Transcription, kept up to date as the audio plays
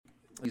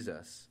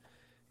Jesus.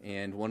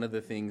 And one of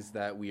the things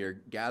that we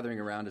are gathering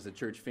around as a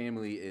church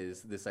family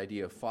is this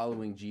idea of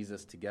following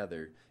Jesus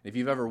together. If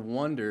you've ever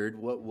wondered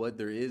what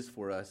there is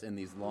for us in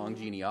these long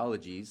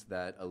genealogies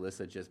that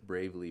Alyssa just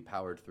bravely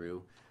powered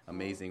through,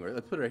 amazing.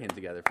 Let's put our hands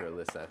together for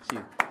Alyssa.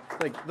 She's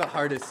like the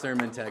hardest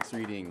sermon text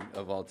reading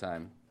of all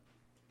time.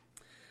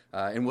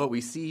 And what we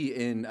see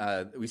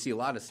we see a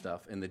lot of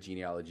stuff in the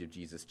genealogy of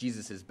Jesus,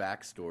 Jesus'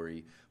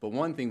 backstory. But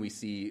one thing we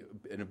see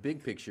in a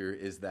big picture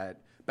is that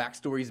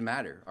backstories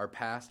matter. Our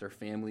past, our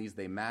families,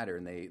 they matter,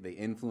 and they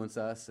influence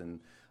us. And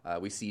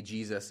we see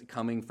Jesus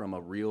coming from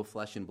a real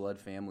flesh and blood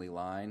family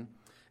line.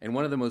 And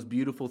one of the most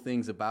beautiful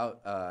things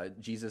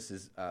about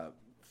Jesus'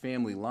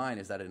 family line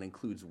is that it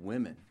includes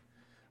women.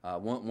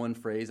 One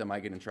phrase I might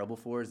get in trouble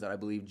for is that I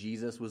believe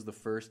Jesus was the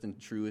first and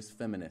truest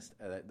feminist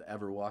that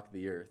ever walked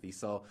the earth. He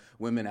saw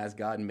women as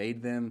God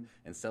made them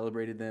and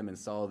celebrated them and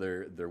saw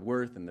their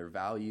worth and their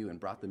value and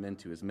brought them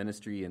into his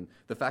ministry. And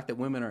the fact that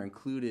women are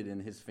included in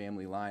his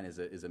family line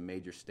is a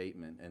major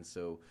statement. And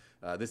so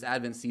this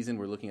Advent season,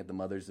 we're looking at the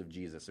mothers of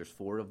Jesus. There's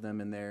 4 of them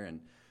in there,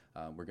 and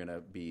we're going to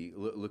be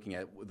looking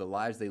at the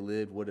lives they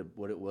lived, what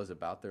it was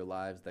about their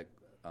lives that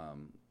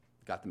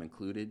got them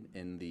included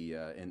in the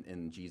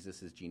in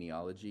Jesus'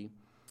 genealogy.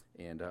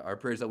 And our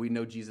prayer is that we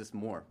know Jesus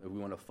more. If we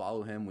want to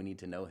follow him, we need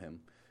to know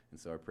him. And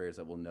so our prayer is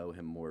that we'll know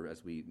him more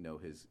as we know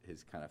his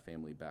kind of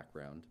family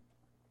background.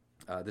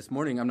 This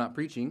morning, I'm not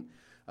preaching.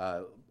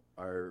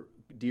 Our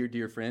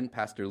dear friend,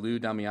 Pastor Lou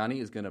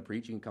Damiani, is going to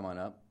preach. You can come on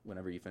up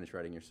whenever you finish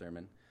writing your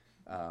sermon.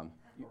 Right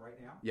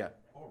now? Yeah.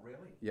 Oh,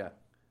 really? Yeah.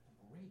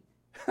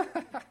 Great.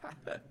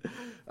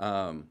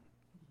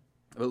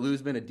 But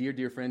Lou's been a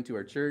dear friend to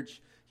our church.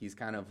 He's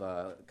kind of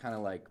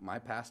like my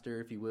pastor,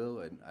 if you will,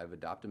 and I've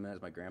adopted him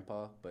as my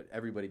grandpa. But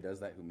everybody does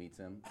that who meets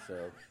him,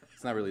 so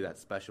it's not really that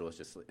special. It's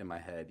just in my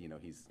head,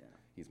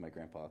 he's my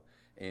grandpa,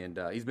 and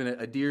he's been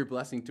a dear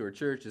blessing to our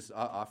church, just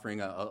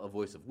offering a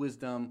voice of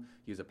wisdom.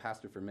 He was a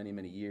pastor for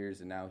many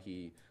years, and now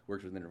he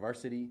works with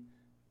InterVarsity,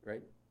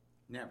 right?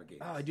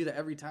 Navigators. Oh, I do that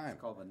every time.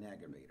 It's called the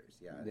Navigators.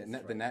 Yeah,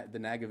 the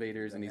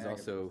Navigators, and he's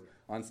Navigators. also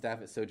on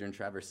staff at Sojourn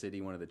Traverse City,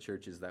 one of the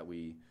churches that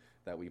we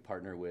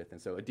partner with.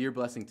 And so a dear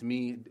blessing to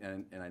me,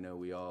 and I know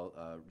we all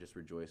just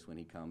rejoice when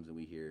he comes and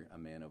we hear a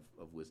man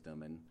of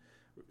wisdom and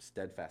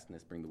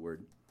steadfastness bring the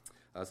word.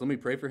 So let me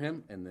pray for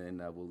him, and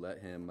then we'll let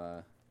him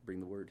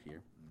bring the word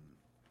here.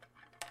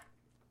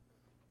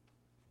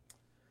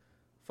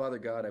 Father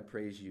God, I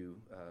praise you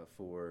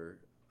for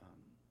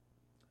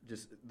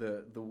just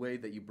the way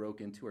that you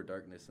broke into our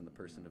darkness in the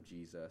person of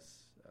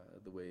Jesus,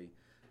 the way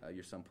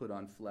your son put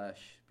on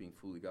flesh, being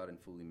fully God and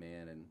fully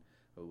man, and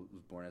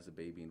was born as a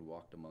baby and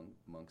walked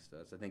amongst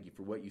us. I thank you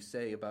for what you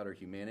say about our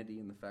humanity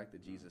and the fact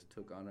that Jesus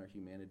took on our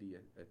humanity.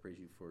 I praise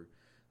you for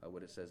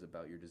what it says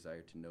about your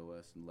desire to know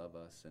us and love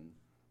us and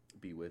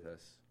be with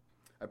us.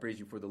 I praise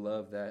you for the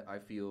love that I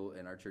feel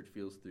and our church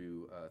feels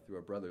through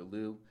our brother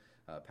Lou,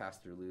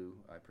 Pastor Lou.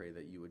 I pray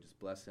that you would just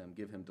bless him,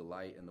 give him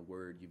delight in the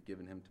word you've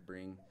given him to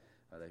bring,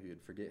 that he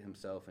would forget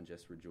himself and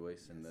just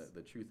rejoice in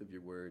the truth of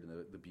your word and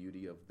the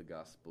beauty of the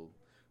gospel.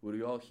 Would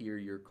we all hear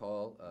your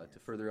call to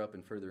further up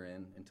and further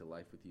into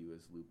life with you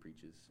as Lou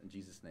preaches? In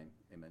Jesus' name,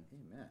 amen.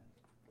 Amen.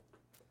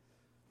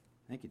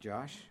 Thank you,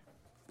 Josh.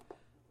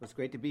 It's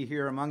great to be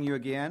here among you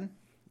again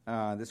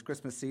this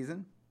Christmas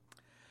season.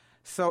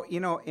 So,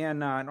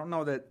 and I don't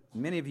know that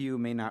many of you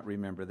may not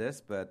remember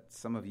this, but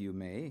some of you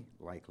may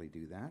likely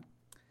do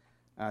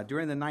that.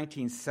 During the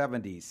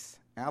 1970s,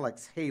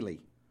 Alex Haley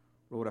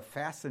wrote a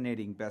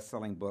fascinating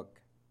best-selling book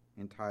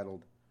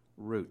entitled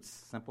Roots,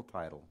 simple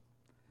title.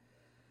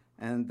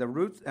 And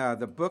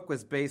the book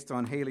was based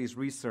on Haley's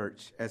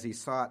research as he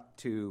sought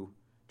to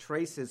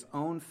trace his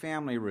own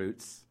family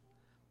roots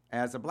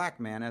as a black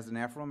man, as an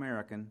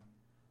Afro-American,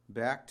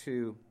 back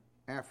to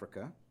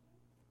Africa.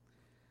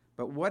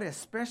 But what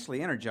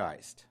especially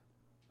energized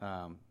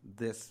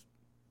this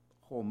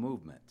whole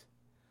movement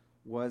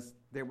was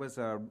there was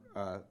a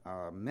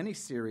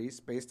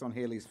mini-series based on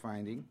Haley's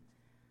finding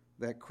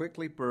that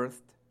quickly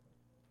birthed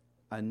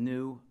a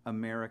new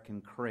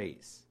American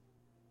craze.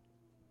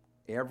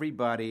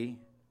 Everybody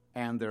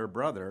and their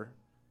brother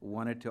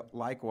wanted to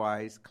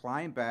likewise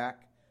climb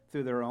back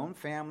through their own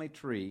family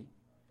tree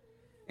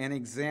and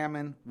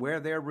examine where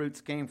their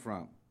roots came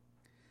from.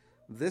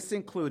 This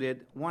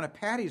included one of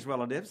Patty's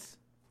relatives,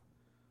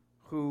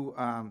 who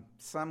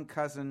some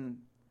cousin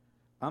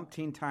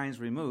umpteen times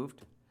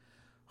removed,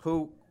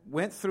 who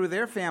went through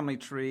their family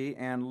tree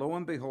and lo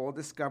and behold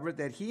discovered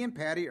that he and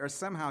Patty are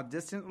somehow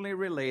distantly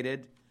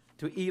related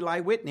to Eli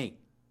Whitney,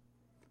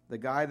 the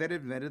guy that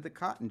invented the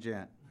cotton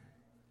gin.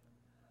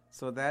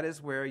 So that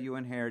is where you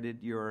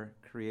inherited your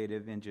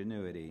creative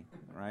ingenuity,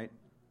 right?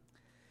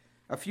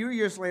 A few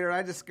years later,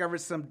 I discovered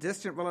some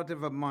distant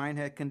relative of mine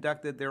had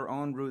conducted their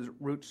own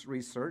roots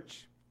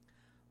research.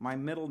 My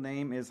middle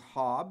name is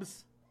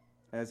Hobbes,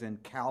 as in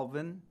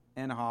Calvin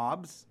and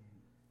Hobbes.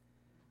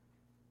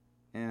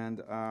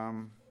 And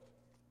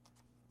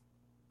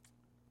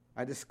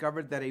I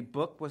discovered that a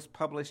book was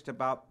published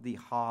about the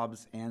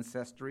Hobbes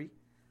ancestry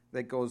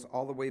that goes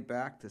all the way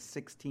back to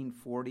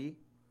 1640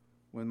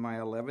 when my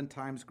 11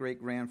 times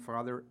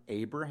great-grandfather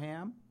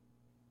Abraham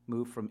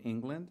moved from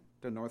England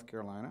to North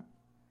Carolina.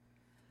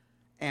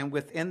 And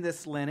within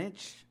this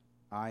lineage,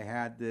 I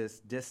had this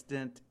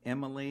distant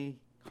Emily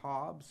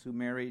Hobbs who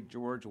married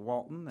George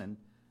Walton, and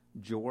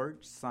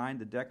George signed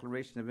the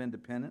Declaration of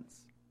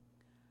Independence.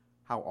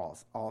 How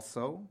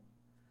also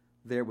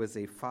there was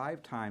a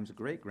 5 times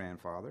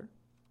great-grandfather,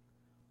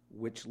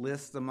 which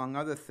lists, among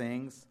other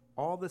things,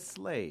 all the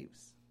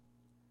slaves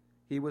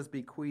he was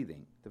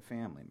bequeathing to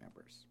family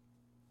members,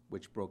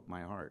 which broke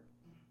my heart.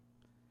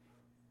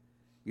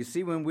 You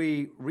see, when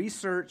we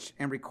research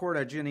and record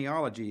our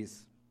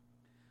genealogies,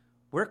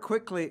 we're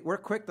quick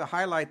to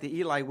highlight the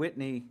Eli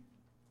Whitney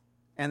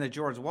and the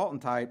George Walton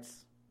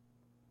types,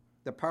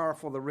 the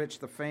powerful, the rich,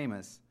 the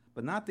famous,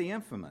 but not the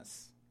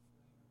infamous,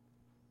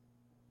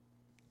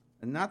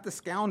 and not the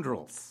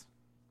scoundrels,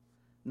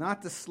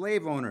 not the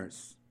slave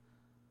owners,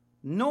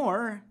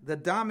 nor the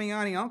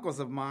Damiani uncles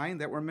of mine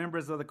that were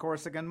members of the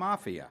Corsican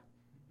Mafia.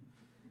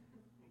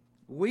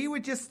 We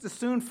would just as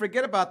soon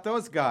forget about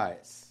those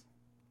guys,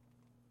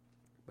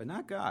 but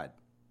not God.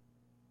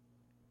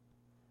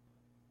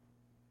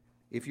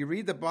 If you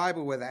read the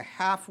Bible with a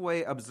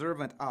halfway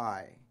observant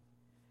eye,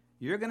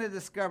 you're going to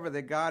discover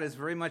that God is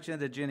very much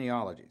into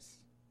genealogies.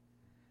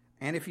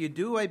 And if you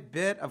do a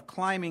bit of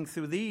climbing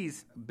through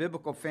these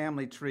biblical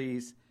family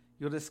trees,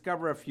 you'll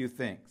discover a few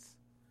things.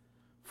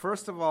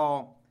 First of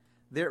all,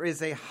 there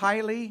is a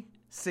highly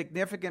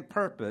significant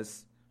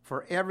purpose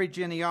for every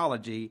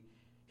genealogy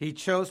he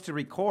chose to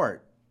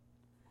record.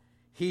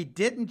 He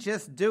didn't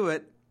just do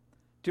it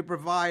to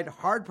provide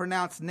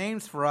hard-pronounced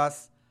names for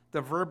us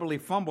to verbally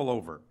fumble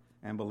over.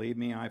 And believe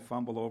me, I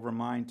fumble over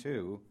mine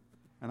too.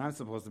 And I'm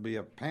supposed to be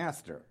a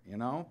pastor, you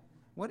know?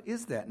 What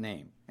is that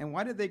name? And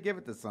why did they give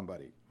it to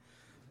somebody?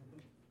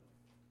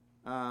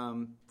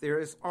 There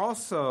is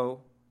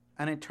also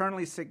an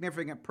eternally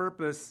significant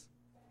purpose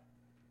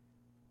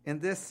in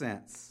this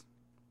sense.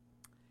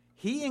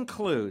 He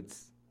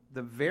includes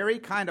the very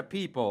kind of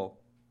people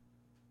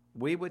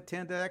we would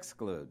tend to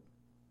exclude,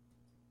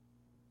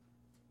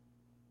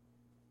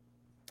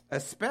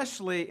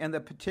 especially in the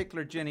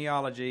particular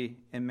genealogy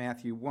in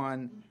Matthew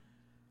 1.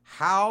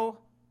 How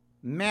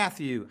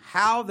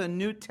the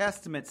New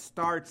Testament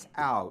starts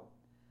out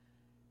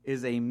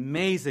is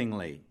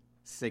amazingly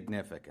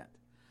significant.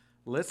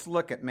 Let's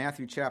look at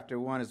Matthew chapter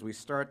 1 as we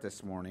start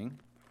this morning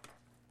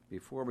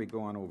before we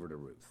go on over to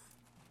Ruth.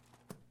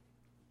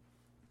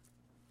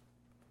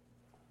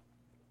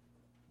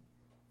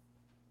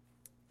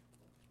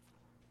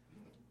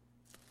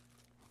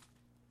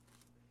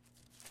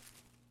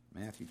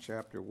 Matthew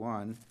chapter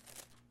 1.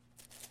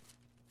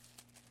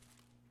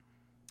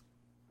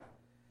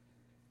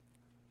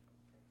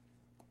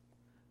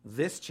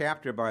 This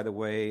chapter, by the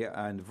way,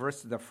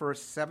 the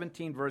first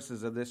 17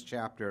 verses of this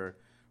chapter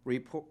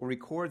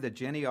record the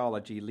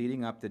genealogy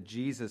leading up to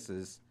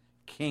Jesus'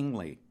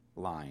 kingly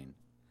line.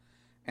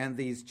 And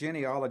these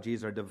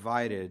genealogies are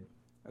divided,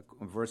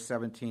 verse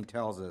 17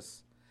 tells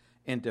us,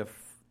 into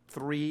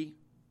 3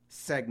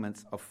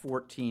 segments of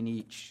 14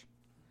 each.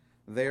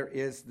 There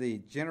is the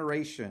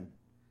generation,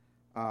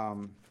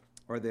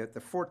 or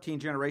the 14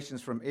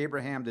 generations from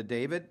Abraham to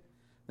David,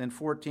 then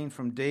 14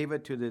 from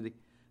David to the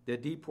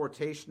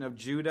deportation of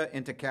Judah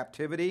into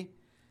captivity,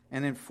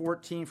 and then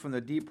 14 from the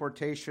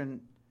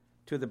deportation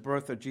to the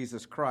birth of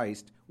Jesus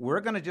Christ. We're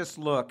going to just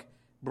look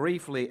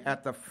briefly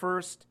at the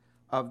first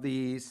of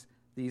these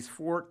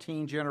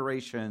 14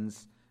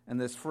 generations in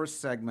this first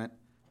segment,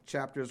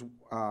 chapter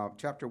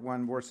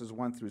 1, verses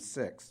 1 through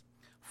 6.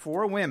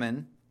 4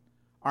 women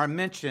are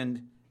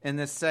mentioned in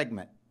this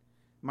segment.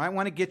 You might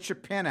want to get your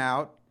pen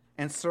out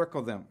and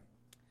circle them.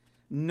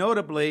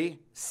 Notably,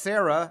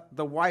 Sarah,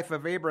 the wife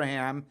of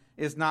Abraham,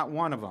 is not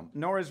one of them,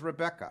 nor is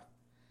Rebekah.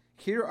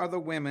 Here are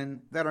the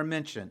women that are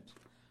mentioned.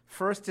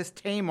 First is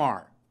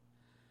Tamar.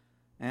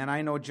 And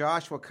I know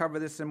Josh will cover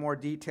this in more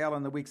detail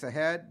in the weeks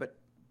ahead, but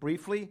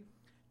briefly,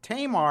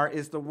 Tamar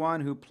is the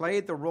one who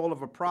played the role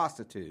of a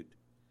prostitute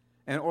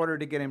in order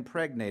to get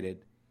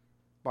impregnated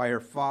by her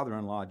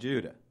father-in-law,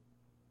 Judah.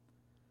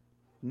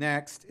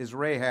 Next is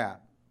Rahab.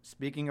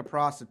 Speaking of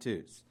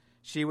prostitutes,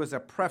 she was a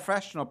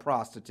professional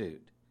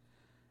prostitute.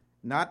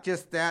 Not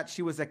just that,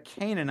 she was a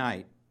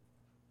Canaanite.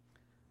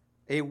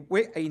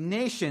 A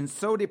nation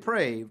so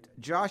depraved,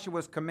 Joshua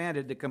was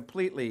commanded to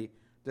completely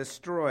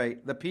destroy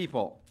the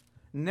people.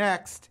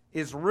 Next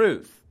is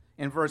Ruth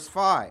in verse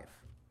 5.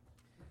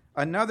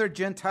 Another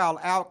Gentile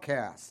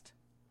outcast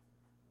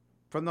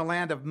from the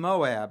land of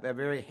Moab, a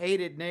very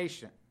hated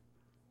nation.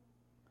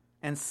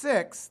 And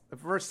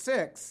verse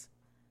 6,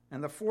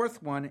 and the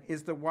fourth one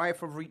is the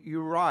wife of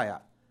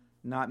Uriah,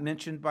 not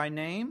mentioned by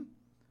name,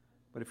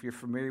 but if you're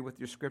familiar with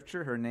your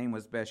scripture, her name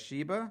was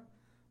Bathsheba,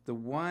 the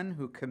one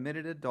who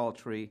committed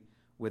adultery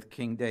with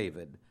King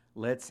David.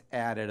 Let's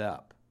add it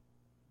up.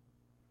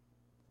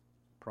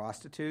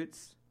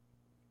 Prostitutes,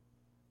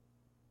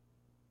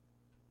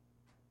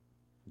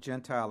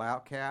 Gentile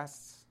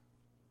outcasts,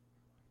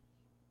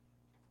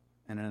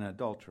 and an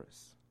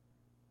adulteress.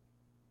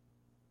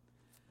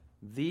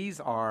 These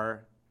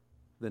are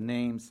the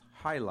names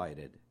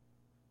highlighted.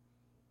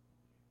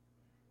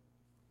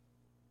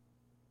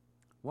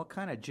 What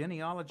kind of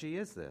genealogy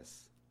is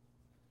this?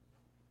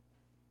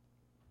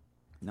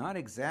 Not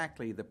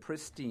exactly the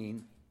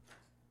pristine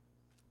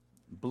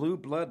blue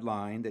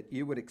bloodline that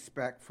you would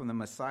expect from the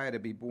Messiah to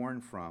be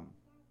born from.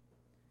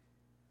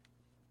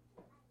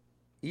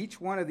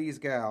 Each one of these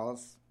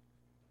gals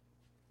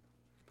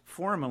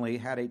formerly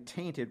had a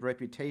tainted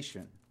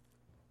reputation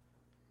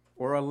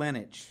or a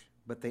lineage,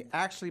 but they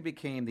actually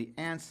became the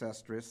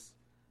ancestress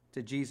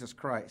to Jesus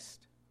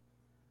Christ.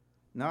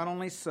 Not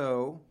only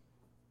so,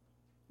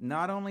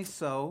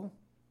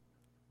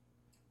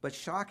 but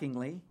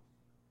shockingly,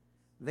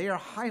 they are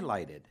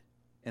highlighted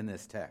in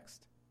this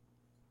text.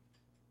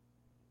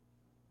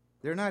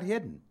 They're not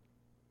hidden.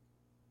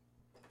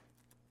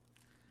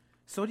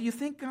 So do you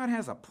think God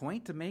has a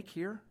point to make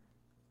here?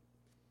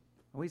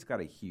 Oh, he's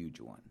got a huge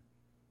one.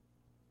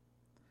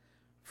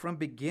 From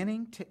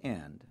beginning to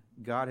end,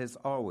 God has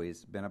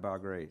always been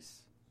about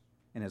grace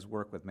in his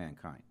work with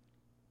mankind.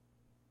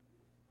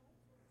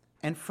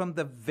 And from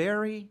the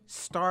very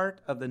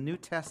start of the New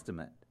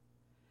Testament,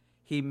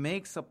 he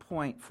makes a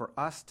point for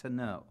us to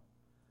know,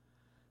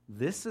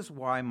 this is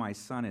why my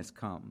son has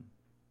come.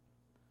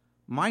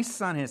 My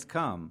son has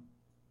come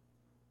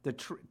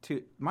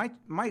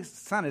my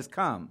son has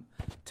come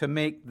to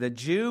make the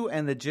Jew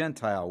and the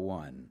Gentile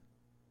one.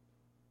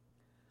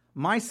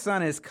 My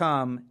son has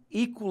come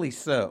equally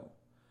so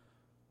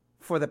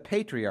for the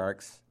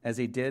patriarchs as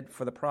he did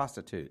for the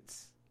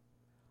prostitutes.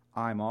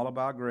 I'm all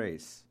about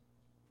grace,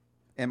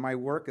 and my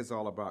work is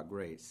all about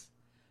grace.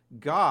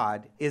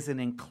 God is an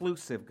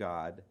inclusive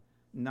God,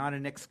 not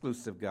an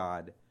exclusive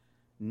God,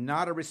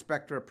 not a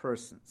respecter of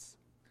persons.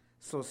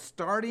 So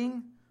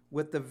starting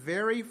with the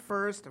very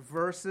first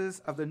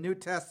verses of the New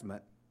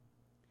Testament,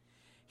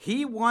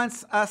 he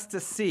wants us to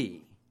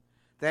see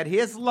that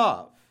his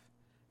love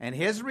and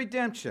his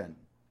redemption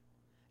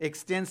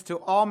extends to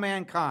all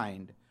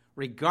mankind,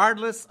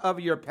 regardless of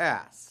your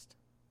past.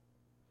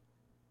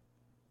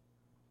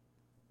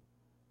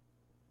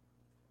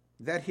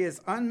 That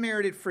his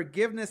unmerited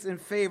forgiveness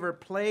and favor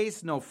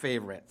plays no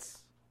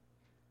favorites.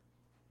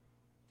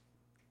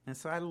 And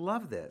so I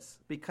love this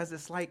because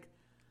it's like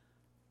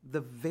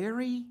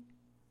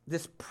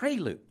this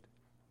prelude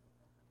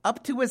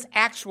up to his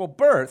actual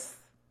birth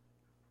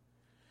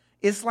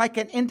is like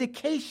an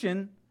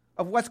indication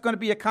of what's going to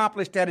be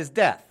accomplished at his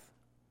death.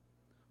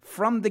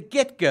 From the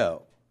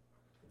get-go,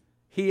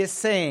 he is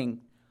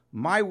saying,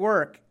 my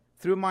work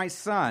through my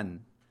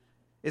son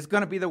is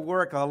going to be the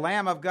work of the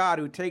Lamb of God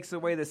who takes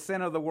away the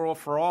sin of the world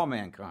for all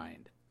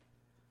mankind,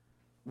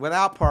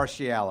 without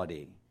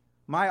partiality.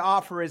 My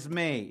offer is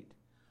made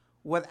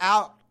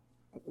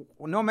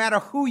no matter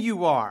who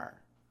you are,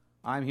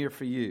 I'm here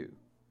for you.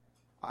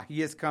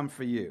 He has come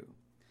for you.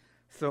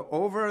 So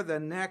over the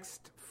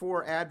next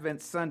 4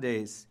 Advent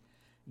Sundays,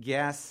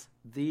 yes,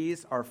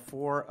 these are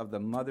 4 of the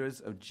mothers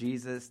of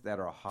Jesus that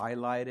are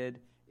highlighted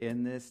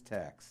in this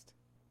text.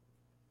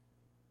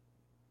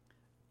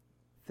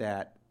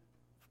 That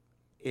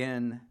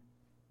in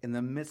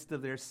the midst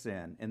of their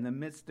sin,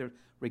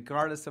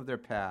 regardless of their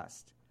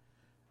past,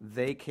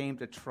 they came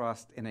to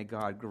trust in a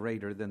God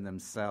greater than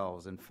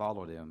themselves and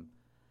followed him.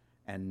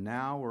 And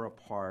now we're a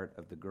part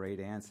of the great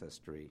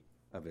ancestry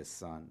of his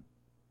son.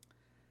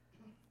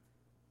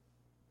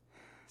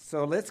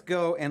 So let's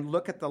go and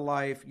look at the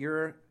life.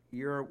 Your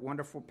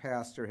wonderful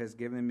pastor has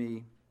given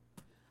me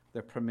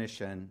the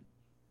permission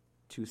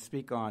to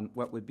speak on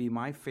what would be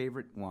my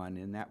favorite one,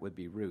 and that would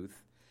be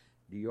Ruth.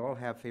 Do you all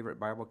have favorite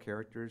Bible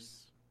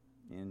characters?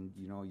 And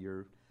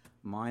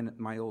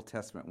my Old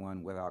Testament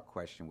one, without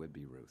question, would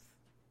be Ruth.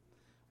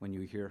 When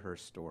you hear her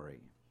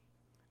story.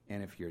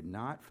 And if you're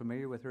not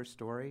familiar with her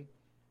story,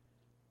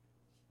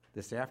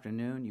 this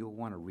afternoon you'll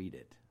want to read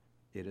it.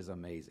 It is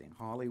amazing.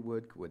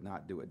 Hollywood would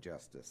not do it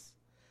justice.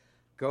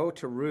 Go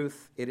to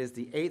Ruth. It is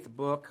the 8th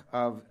book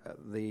of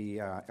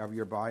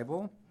your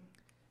Bible.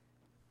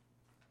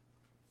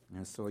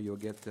 And so you'll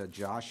get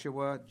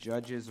Joshua,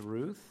 Judges,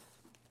 Ruth.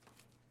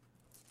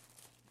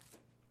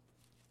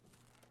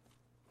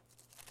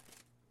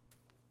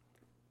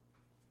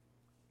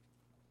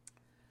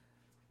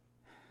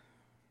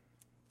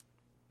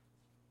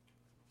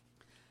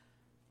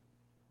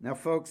 Now,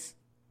 folks,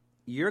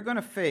 you're going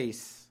to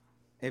face,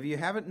 if you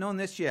haven't known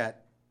this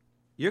yet,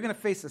 you're going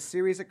to face a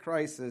series of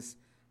crises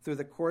through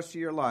the course of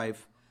your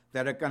life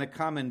that are going to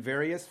come in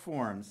various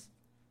forms,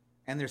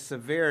 and their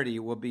severity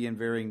will be in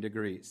varying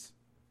degrees.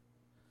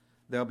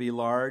 There'll be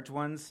large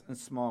ones and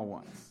small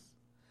ones.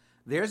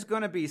 There's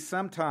going to be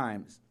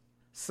sometimes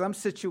some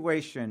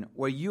situation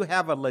where you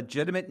have a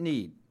legitimate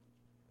need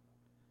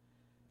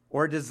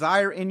or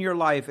desire in your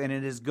life and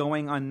it is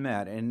going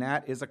unmet, and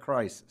that is a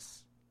crisis.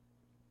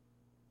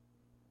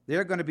 There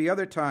are going to be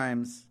other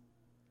times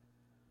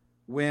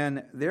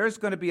when there's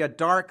going to be a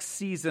dark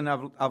season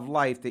of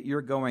life that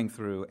you're going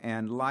through,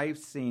 and life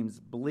seems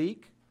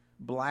bleak,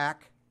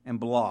 black, and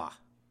blah.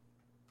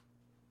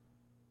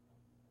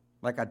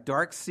 Like a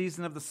dark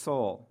season of the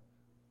soul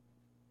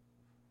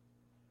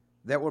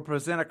that will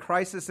present a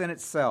crisis in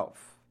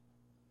itself.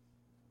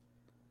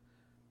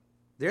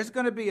 There's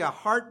going to be a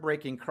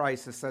heartbreaking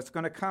crisis that's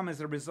going to come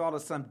as a result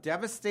of some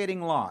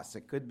devastating loss.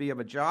 It could be of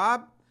a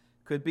job,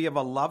 could be of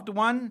a loved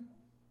one,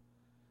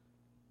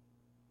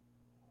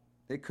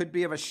 it could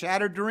be of a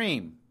shattered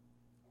dream.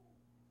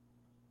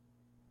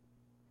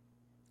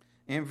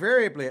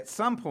 Invariably, at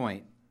some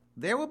point,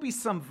 there will be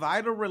some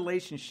vital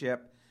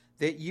relationship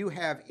that you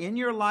have in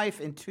your life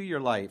and to your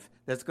life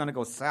that's going to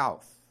go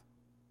south.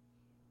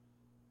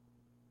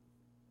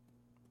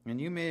 And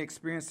you may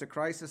experience the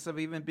crisis of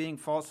even being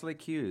falsely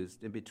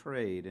accused and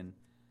betrayed and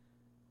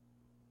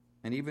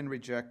even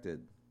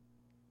rejected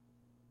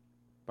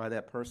by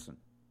that person.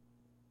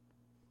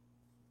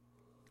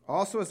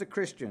 Also, as a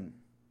Christian,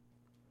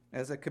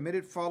 as a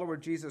committed follower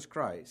of Jesus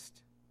Christ,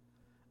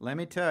 let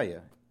me tell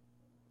you,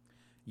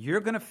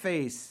 you're going to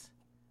face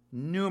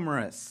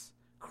numerous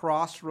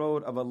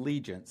crossroad of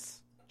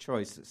allegiance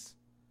choices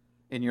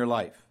in your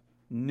life.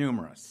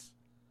 Numerous,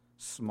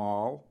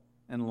 small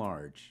and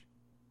large.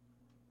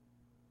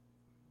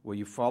 Will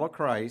you follow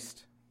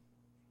Christ,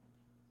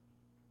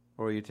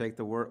 or will you take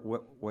the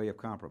way of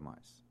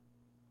compromise?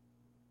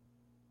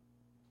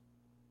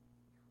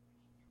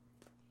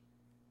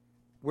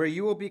 Where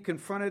you will be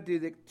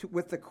confronted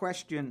with the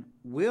question,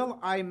 will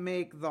I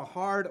make the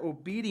hard,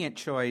 obedient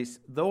choice,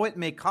 though it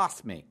may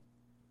cost me?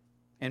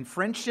 In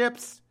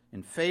friendships,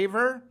 in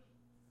favor,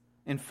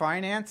 in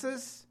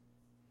finances,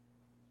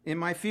 in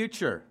my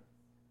future.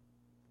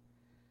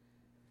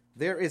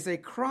 There is a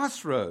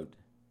crossroad.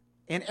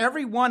 In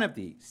every one of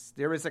these,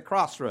 there is a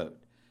crossroad.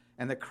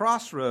 And the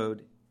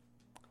crossroad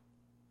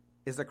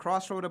is the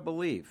crossroad of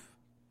belief.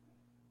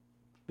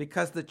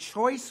 Because the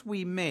choice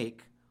we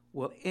make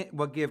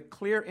will give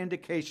clear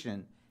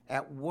indication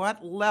at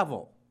what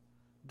level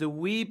do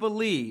we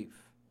believe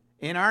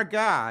in our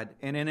God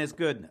and in His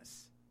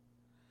goodness.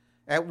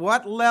 At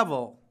what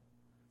level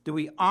do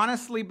we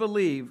honestly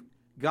believe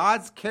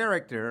God's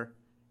character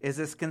is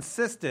as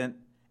consistent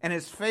and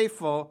as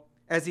faithful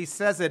as He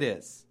says it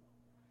is?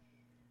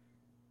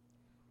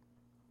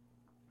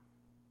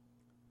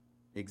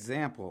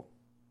 Example,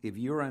 if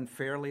you're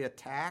unfairly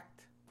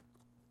attacked,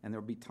 and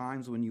there'll be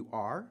times when you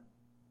are,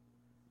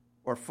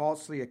 or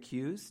falsely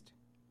accused,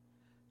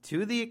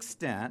 to the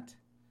extent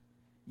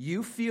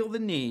you feel the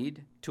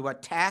need to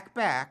attack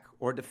back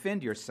or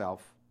defend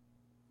yourself,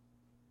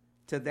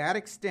 to that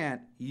extent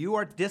you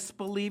are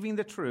disbelieving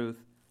the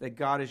truth that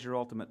God is your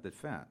ultimate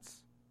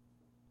defense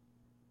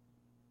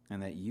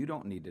and that you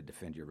don't need to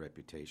defend your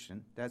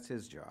reputation. That's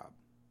His job.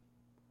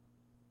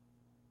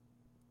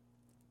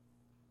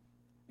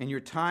 In your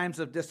times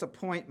of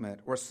disappointment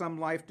or some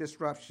life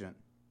disruption,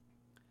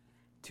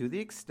 to the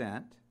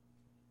extent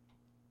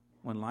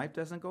when life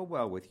doesn't go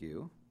well with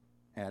you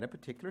at a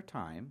particular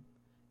time,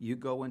 you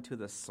go into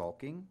the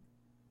sulking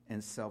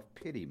and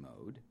self-pity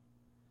mode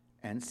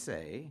and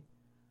say,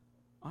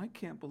 I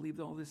can't believe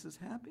all this is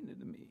happening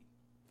to me.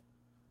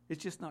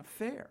 It's just not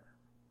fair.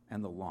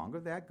 And the longer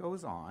that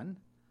goes on,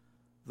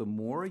 the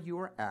more you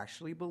are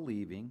actually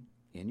believing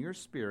in your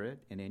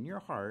spirit and in your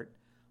heart,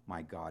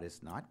 my God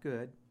is not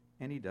good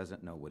and He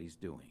doesn't know what He's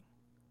doing.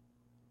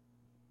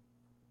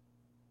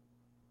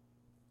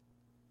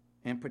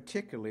 And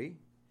particularly,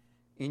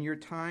 in your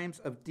times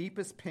of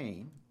deepest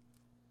pain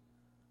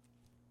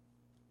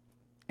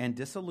and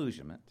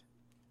disillusionment,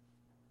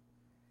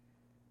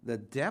 the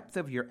depth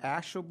of your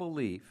actual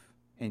belief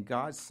in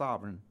God's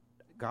sovereign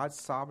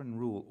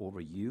rule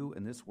over you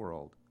and this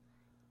world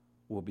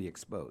will be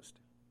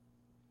exposed.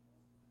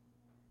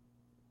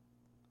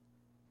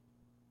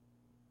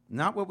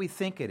 Not what we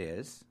think it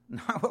is,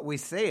 not what we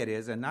say it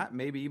is, and not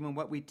maybe even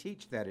what we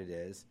teach that it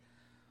is,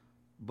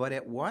 but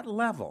at what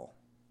level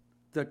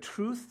the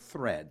truth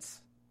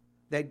threads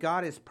that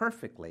God is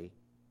perfectly,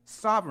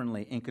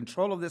 sovereignly in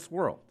control of this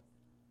world,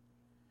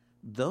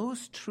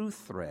 those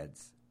truth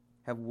threads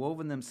have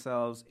woven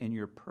themselves in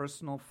your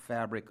personal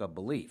fabric of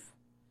belief.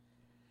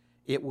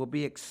 It will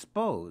be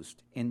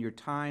exposed in your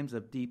times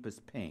of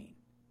deepest pain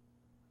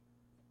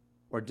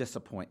or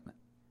disappointment.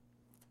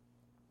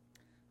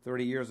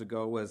 30 years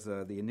ago was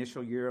the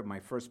initial year of my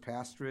first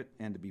pastorate,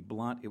 and to be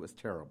blunt, it was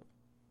terrible.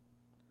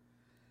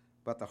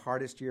 But the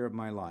hardest year of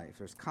my life.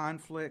 There's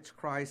conflicts,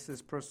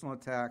 crisis, personal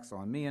attacks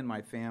on me and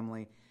my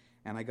family,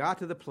 and I got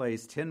to the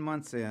place 10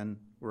 months in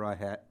where I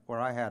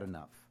had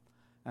enough,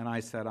 and I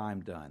said,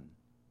 I'm done.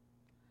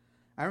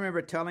 I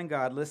remember telling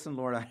God, listen,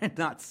 Lord, I did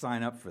not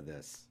sign up for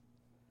this.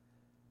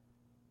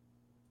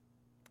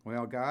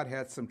 Well, God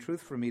had some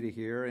truth for me to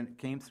hear, and it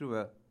came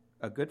through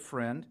a good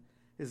friend.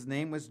 His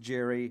name was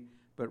Jerry,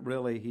 but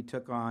really he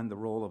took on the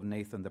role of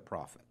Nathan the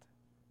prophet.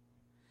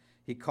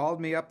 He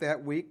called me up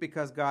that week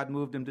because God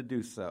moved him to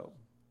do so.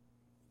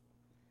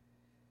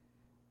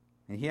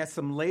 And he had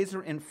some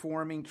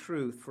laser-informing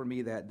truth for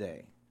me that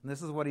day. And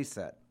this is what he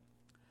said.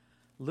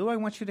 Lou, I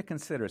want you to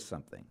consider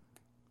something.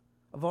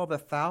 Of all the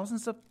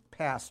thousands of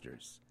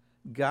pastors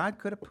God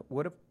could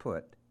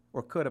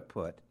have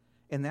put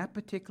in that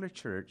particular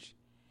church,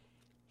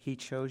 He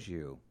chose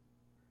you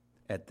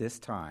at this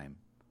time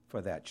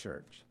for that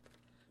church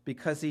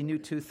because He knew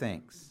two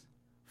things.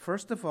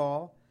 First of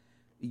all,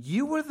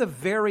 you were the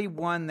very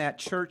one that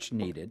church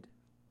needed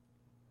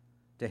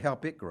to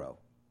help it grow.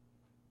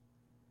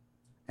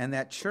 And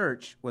that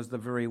church was the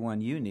very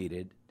one you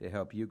needed to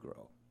help you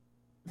grow.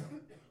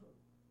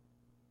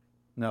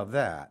 Now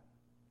that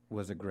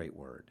was a great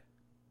word.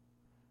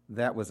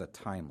 That was a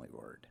timely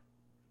word.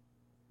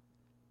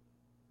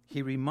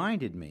 He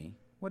reminded me,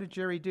 what did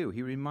Jerry do?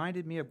 He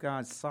reminded me of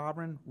God's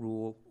sovereign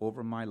rule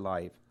over my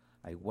life.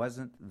 I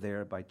wasn't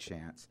there by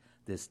chance.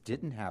 This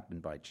didn't happen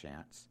by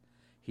chance.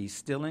 He's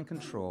still in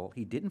control.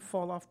 He didn't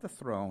fall off the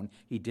throne.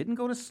 He didn't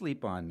go to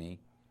sleep on me.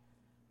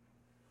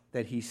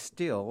 That he's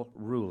still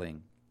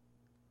ruling.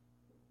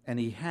 And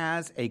he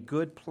has a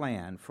good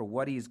plan for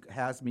what he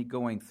has me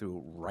going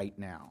through right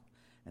now.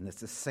 And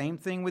it's the same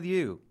thing with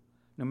you.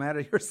 No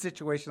matter your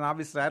situation,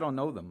 obviously I don't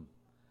know them.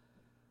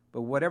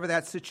 But whatever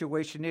that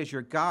situation is,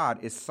 your God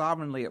is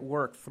sovereignly at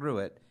work through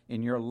it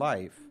in your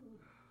life,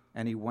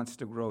 and he wants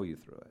to grow you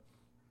through it.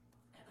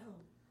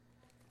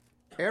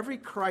 Every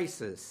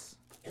crisis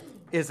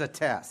is a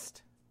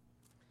test.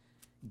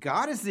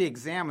 God is the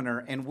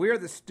examiner, and we're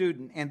the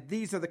student, and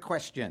these are the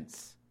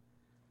questions.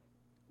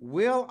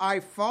 Will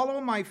I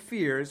follow my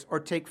fears or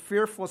take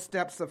fearful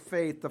steps of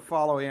faith to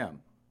follow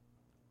him?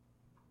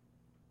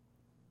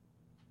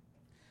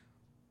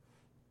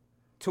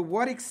 To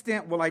what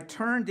extent will I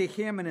turn to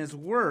him and his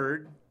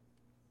word,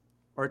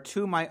 or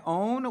to my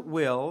own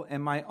will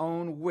and my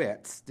own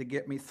wits to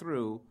get me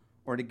through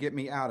or to get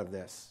me out of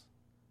this?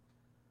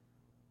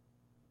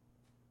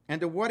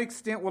 And to what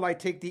extent will I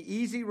take the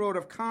easy road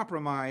of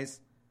compromise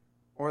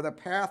or the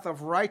path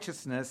of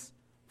righteousness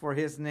for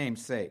his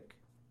name's sake?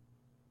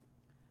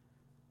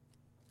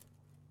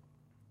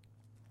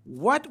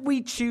 What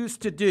we choose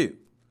to do,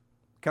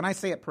 can I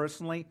say it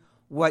personally?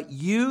 What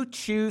you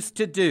choose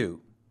to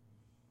do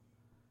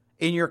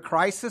in your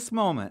crisis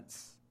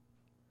moments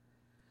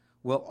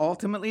will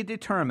ultimately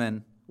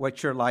determine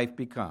what your life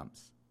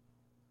becomes.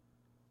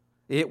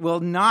 It will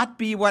not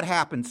be what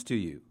happens to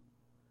you.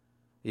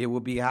 It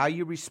will be how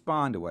you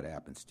respond to what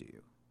happens to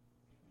you.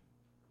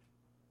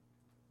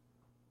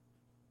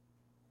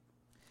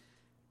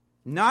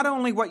 Not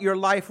only what your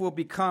life will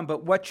become,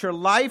 but what your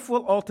life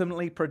will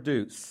ultimately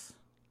produce.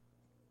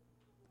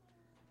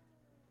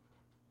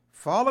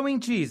 Following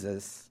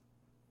Jesus,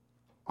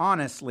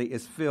 honestly,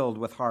 is filled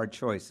with hard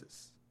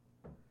choices.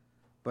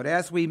 But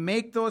as we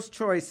make those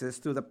choices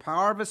through the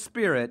power of a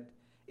Spirit,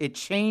 it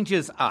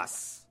changes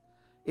us.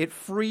 It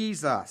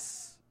frees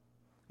us.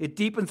 It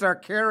deepens our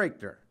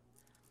character.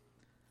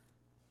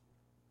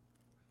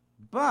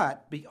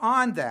 But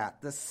beyond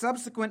that, the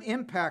subsequent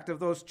impact of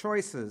those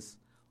choices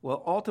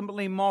will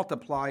ultimately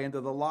multiply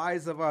into the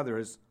lives of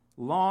others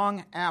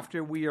long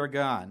after we are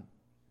gone,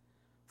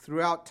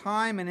 throughout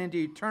time and into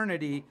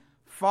eternity,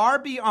 far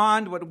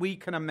beyond what we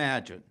can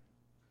imagine.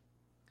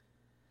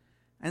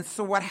 And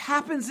so what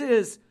happens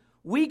is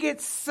we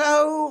get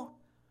so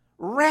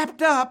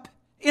wrapped up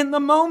in the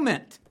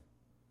moment,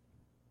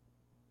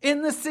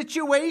 in the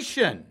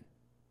situation,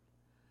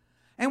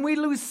 and we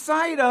lose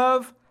sight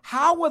of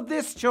how will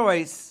this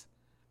choice,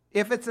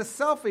 if it's a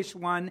selfish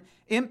one,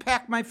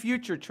 impact my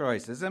future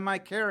choices and my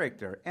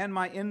character and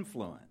my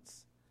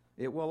influence.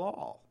 It will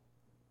all.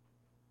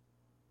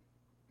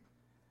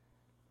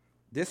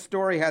 This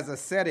story has a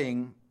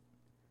setting,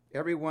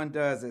 everyone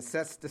does. It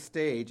sets the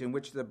stage in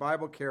which the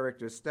Bible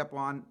characters step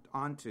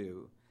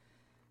onto.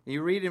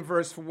 You read in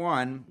verse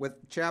 1 with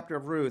the chapter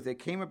of Ruth, it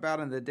came about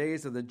in the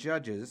days of the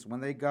judges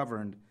when they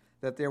governed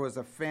that there was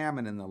a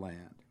famine in the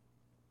land.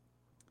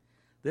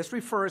 This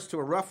refers to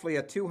roughly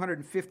a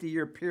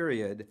 250-year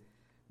period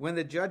when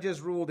the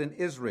judges ruled in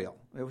Israel,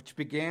 which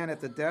began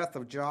at the death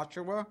of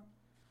Joshua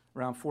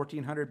around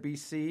 1400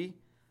 BC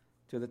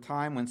to the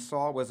time when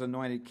Saul was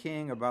anointed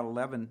king about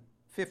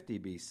 1150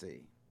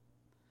 BC.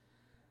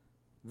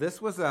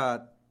 This was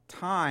a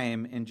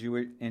time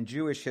in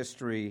Jewish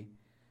history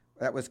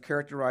that was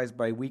characterized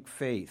by weak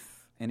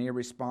faith and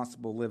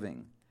irresponsible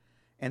living.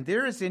 And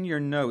there is in your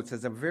notes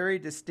as a very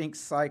distinct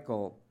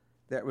cycle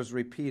that was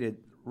repeated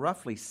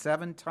roughly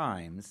 7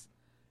 times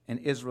in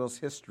Israel's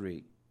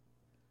history.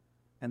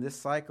 And this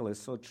cycle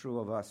is so true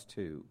of us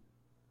too.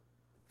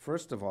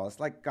 First of all, it's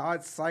like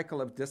God's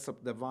cycle of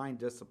divine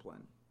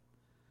discipline.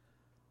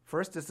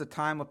 First is the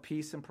time of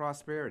peace and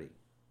prosperity.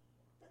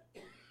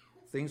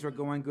 Things were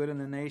going good in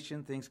the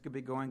nation. Things could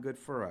be going good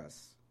for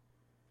us.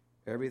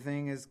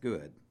 Everything is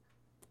good.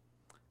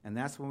 And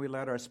that's when we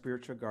let our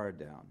spiritual guard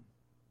down.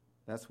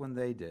 That's when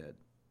they did.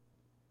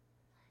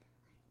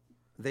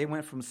 They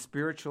went from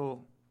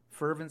spiritual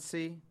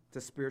fervency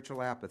to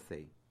spiritual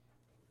apathy.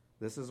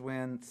 This is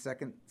when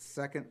second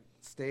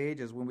stage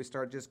is when we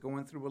start just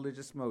going through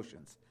religious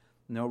motions.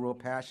 No real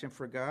passion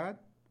for God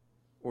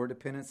or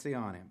dependency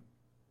on him.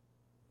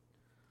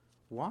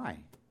 Why?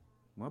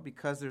 Well,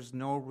 because there's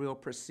no real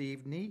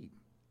perceived need.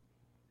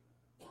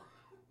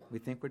 We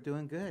think we're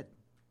doing good.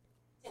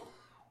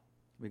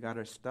 We got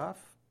our stuff.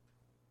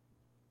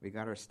 We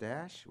got our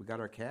stash. We got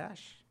our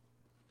cash.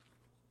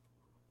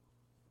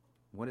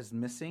 What is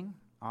missing?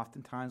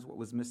 Oftentimes what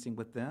was missing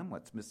with them,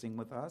 what's missing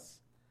with us,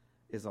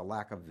 is a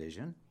lack of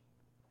vision.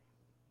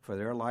 for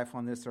their life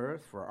on this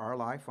earth, for our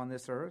life on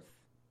this earth.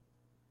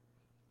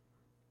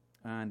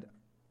 And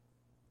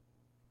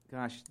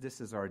gosh,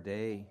 this is our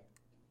day.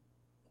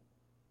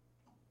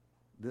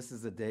 This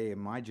is the day in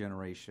my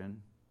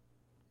generation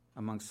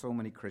among so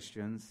many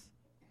Christians.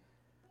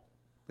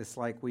 It's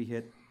like we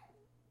hit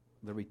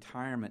the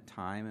retirement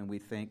time and we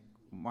think,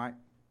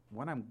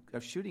 what I'm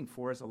shooting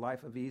for is a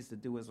life of ease to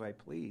do as I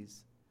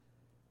please.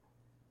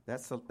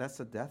 That's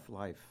a death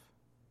life.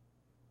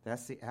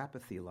 That's the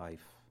apathy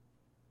life.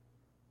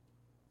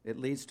 It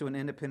leads to an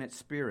independent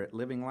spirit,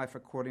 living life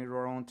according to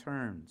our own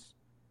terms,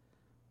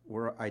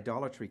 where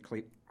idolatry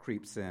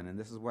creeps in. And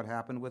this is what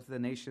happened with the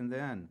nation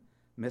then.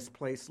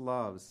 Misplaced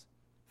loves,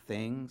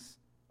 things,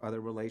 other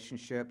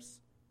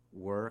relationships,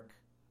 work,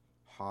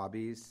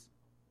 hobbies,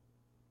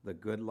 the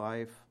good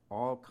life,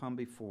 all come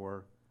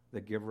before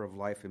the giver of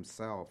life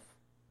himself.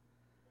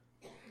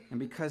 And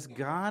because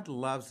God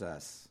loves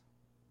us,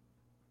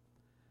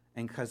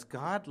 and because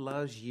God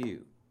loves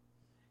you,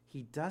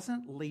 he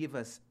doesn't leave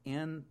us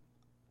in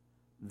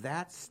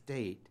that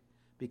state,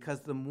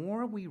 because the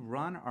more we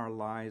run our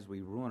lives,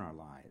 we ruin our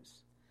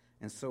lives.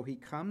 And so he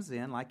comes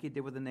in, like he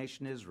did with the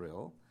nation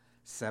Israel,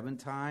 7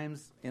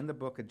 times in the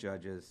book of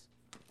Judges.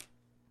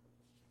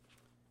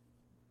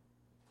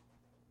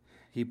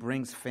 He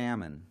brings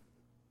famine,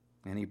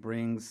 and he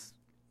brings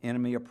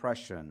enemy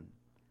oppression.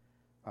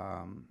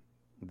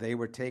 They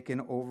were taken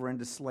over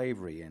into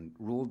slavery and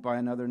ruled by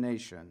another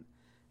nation.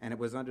 And it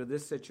was under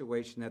this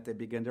situation that they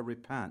began to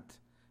repent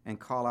and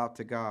call out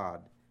to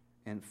God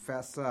and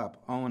fess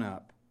up, own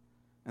up.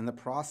 In the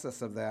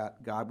process of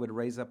that, God would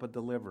raise up a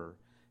deliverer.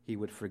 He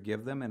would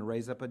forgive them and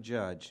raise up a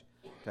judge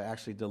to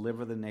actually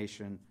deliver the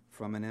nation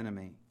from an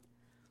enemy.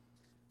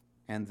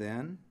 And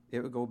then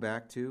it would go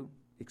back to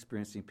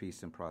experiencing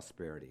peace and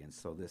prosperity. And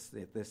so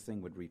this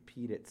thing would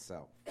repeat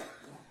itself.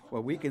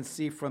 Well, we can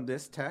see from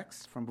this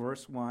text, from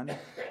verse 1,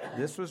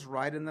 this was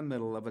right in the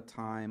middle of a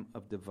time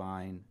of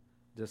divine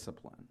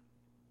discipline.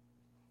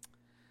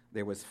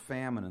 There was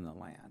famine in the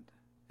land,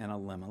 and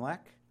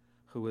Elimelech,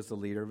 who was the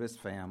leader of his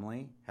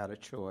family, had a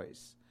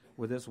choice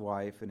with his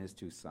wife and his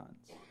 2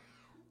 sons.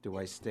 Do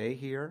I stay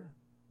here,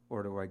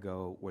 or do I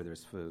go where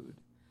there's food?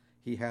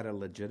 He had a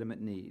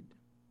legitimate need.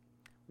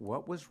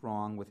 What was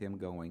wrong with him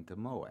going to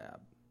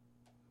Moab?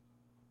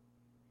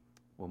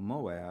 Well,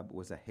 Moab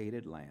was a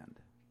hated land.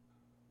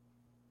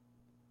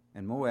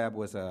 And Moab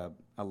was a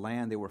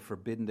land they were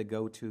forbidden to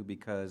go to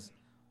because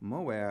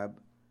Moab,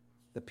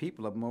 the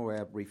people of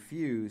Moab,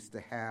 refused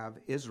to have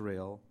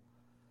Israel,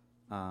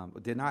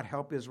 did not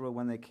help Israel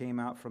when they came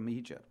out from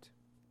Egypt.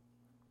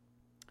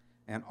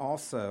 And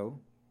also,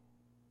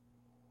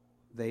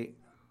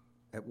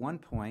 at one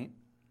point,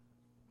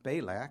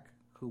 Balak,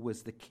 who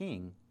was the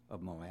king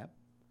of Moab,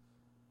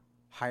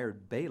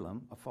 hired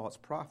Balaam, a false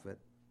prophet,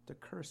 to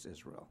curse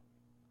Israel.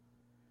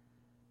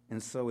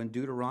 And so in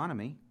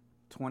Deuteronomy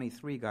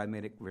 23, God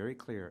made it very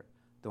clear,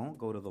 don't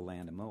go to the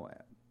land of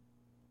Moab.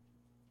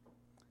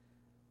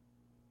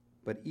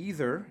 But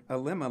either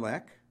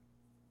Elimelech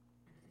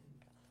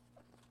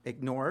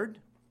ignored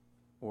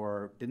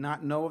or did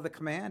not know of the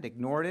command,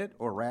 ignored it,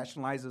 or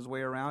rationalized his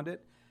way around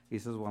it. He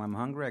says, well, I'm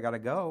hungry, I got to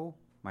go.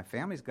 My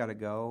family's got to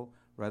go.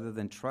 Rather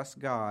than trust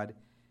God,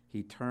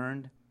 he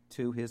turned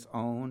to his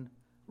own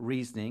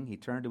reasoning. He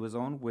turned to his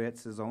own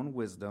wits, his own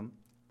wisdom.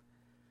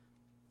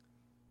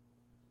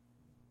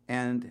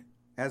 And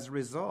as a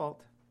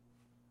result,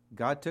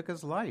 God took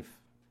his life.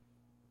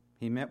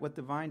 He met with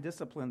divine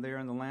discipline there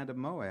in the land of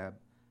Moab.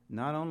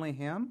 Not only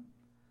him,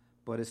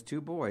 but his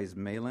 2 boys,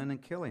 Mahlon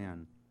and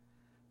Chilion.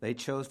 They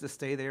chose to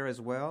stay there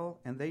as well,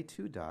 and they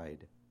too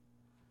died.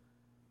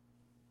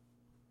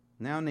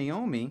 Now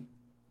Naomi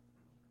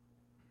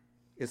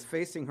is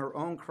facing her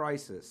own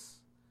crisis,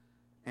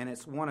 and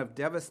it's one of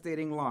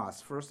devastating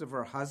loss, first of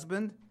her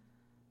husband,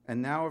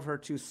 and now of her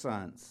 2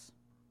 sons.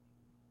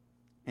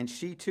 And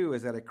she too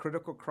is at a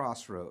critical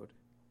crossroad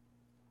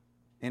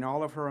in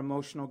all of her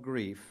emotional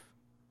grief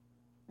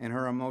and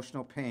her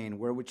emotional pain.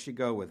 Where would she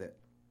go with it?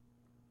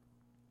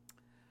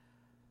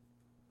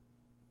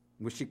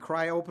 Would she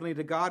cry openly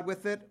to God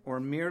with it, or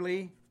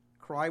merely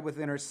cry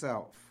within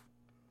herself?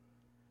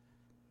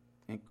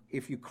 And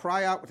if you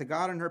cry out to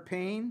God in her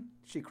pain,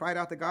 she cried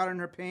out to God in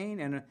her pain,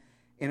 and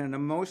in an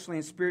emotionally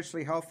and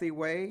spiritually healthy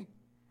way,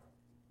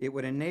 it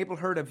would enable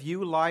her to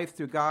view life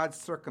through God's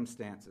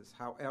circumstances.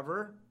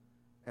 However,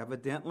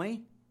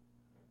 evidently,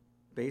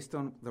 based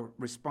on the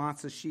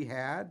responses she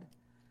had,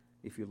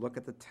 if you look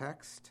at the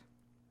text,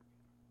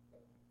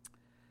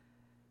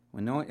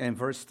 in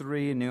verse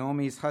 3,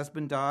 Naomi's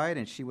husband died,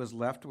 and she was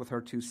left with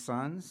her 2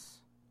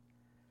 sons.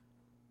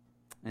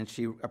 And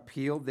she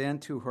appealed then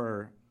to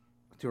her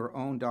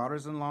own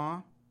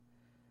daughters-in-law.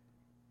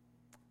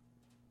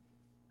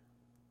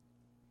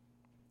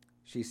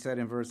 She said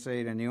in verse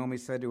 8, and Naomi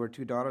said to her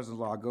 2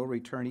 daughters-in-law, go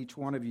return each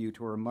one of you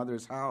to her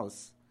mother's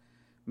house.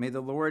 May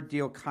the Lord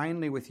deal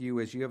kindly with you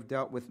as you have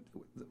dealt with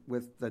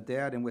the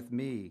dead and with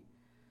me.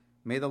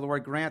 May the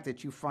Lord grant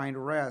that you find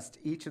rest,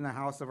 each in the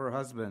house of her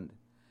husband.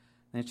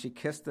 And she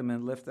kissed them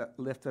and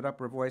lifted up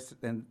their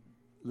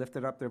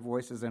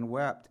voices and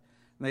wept.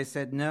 And they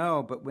said,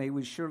 "No, but we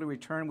would surely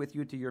return with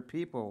you to your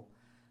people."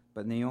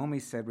 But Naomi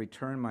said,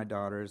 "Return, my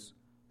daughters.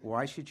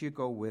 Why should you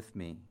go with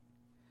me?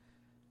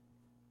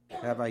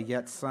 Have I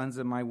yet sons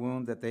in my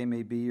womb that they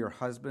may be your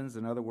husbands?"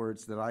 In other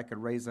words, that I could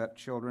raise up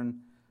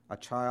children, a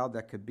child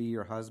that could be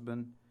your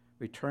husband.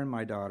 "Return,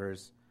 my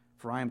daughters,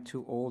 for I am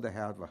too old to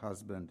have a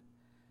husband.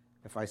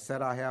 If I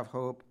said I have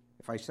hope,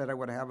 if I said I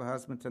would have a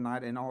husband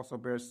tonight and also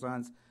bear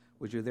sons,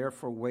 would you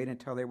therefore wait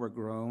until they were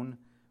grown?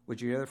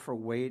 Would you therefore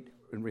wait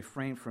and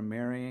refrain from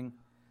marrying?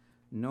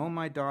 No,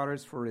 my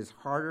daughters, for it is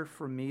harder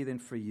for me than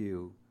for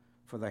you,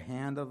 for the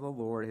hand of the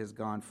Lord has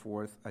gone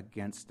forth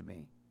against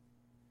me."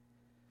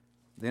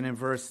 Then in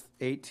verse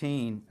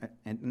 18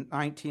 and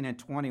 19 and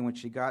 20, when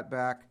she got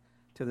back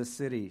to the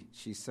city,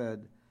 she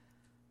said,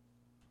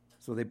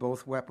 so they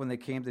both wept when they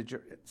came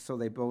to, so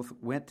they both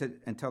went to,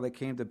 until they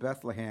came to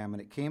Bethlehem.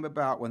 And it came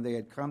about when they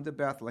had come to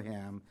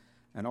Bethlehem,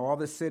 and all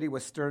the city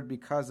was stirred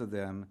because of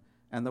them.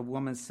 And the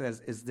woman says,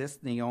 "Is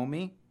this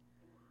Naomi?"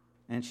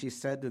 And she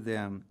said to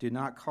them, "Do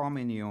not call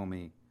me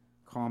Naomi,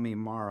 call me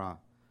Mara,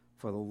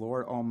 for the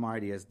Lord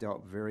Almighty has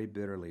dealt very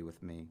bitterly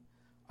with me.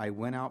 I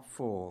went out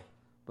full,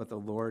 but the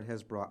Lord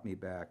has brought me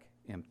back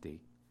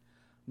empty."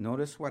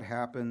 Notice what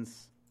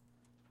happens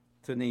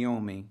to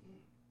Naomi.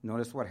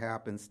 Notice what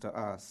happens to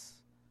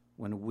us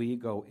when we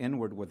go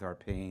inward with our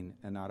pain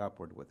and not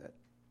upward with it.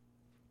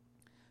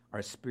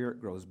 Our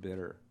spirit grows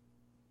bitter.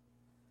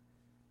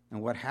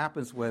 And what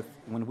happens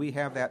when we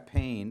have that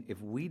pain, if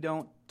we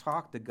don't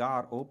talk to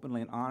God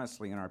openly and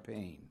honestly in our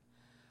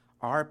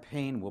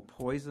pain will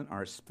poison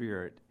our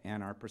spirit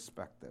and our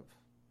perspective.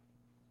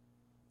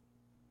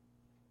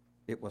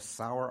 It will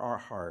sour our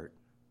heart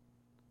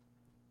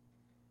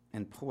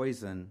and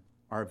poison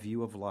our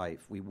view of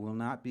life. We will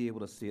not be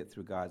able to see it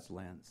through God's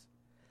lens.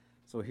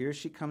 So here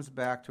she comes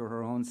back to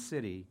her own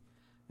city,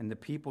 and the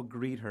people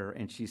greet her,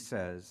 and she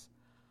says,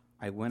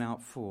 "I went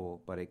out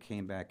full, but I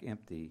came back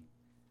empty."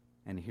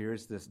 And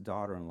here's this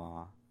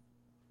daughter-in-law,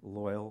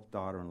 loyal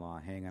daughter-in-law,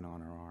 hanging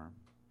on her arm.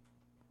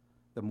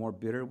 The more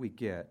bitter we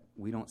get,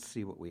 we don't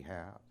see what we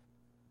have.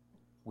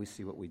 We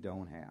see what we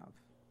don't have.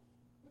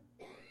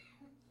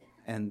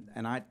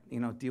 And I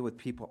deal with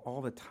people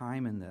all the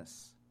time in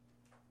this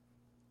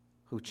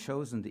who've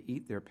chosen to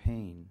eat their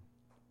pain,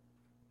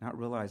 not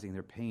realizing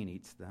their pain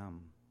eats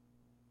them.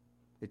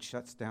 It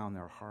shuts down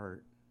their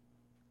heart.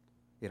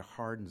 It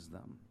hardens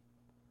them.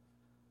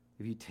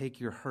 If you take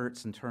your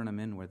hurts and turn them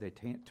inward, they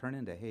turn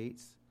into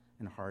hates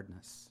and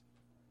hardness.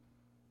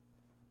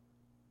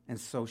 And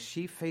so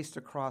she faced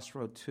a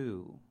crossroad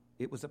too.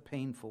 It was a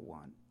painful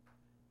one.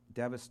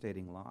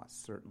 Devastating loss,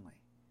 certainly.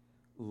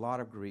 A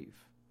lot of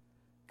grief.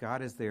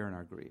 God is there in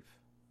our grief.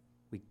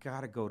 We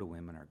got to go to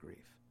him in our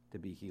grief to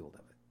be healed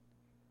of it.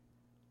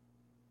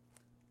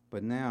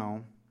 But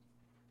now,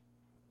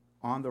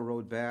 on the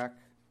road back,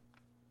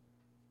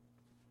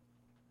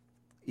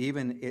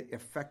 even it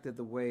affected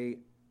the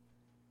way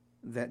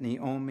that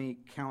Naomi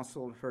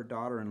counseled her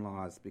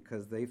daughter-in-laws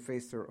because they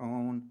faced their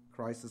own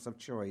crisis of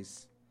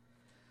choice.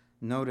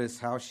 Notice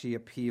how she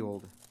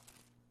appealed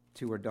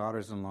to her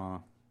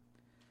daughters-in-law.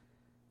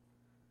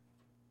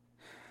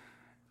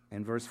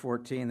 In verse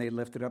 14, they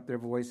lifted up their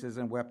voices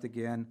and wept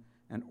again,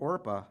 and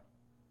Orpah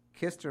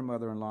kissed her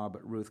mother-in-law,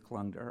 but Ruth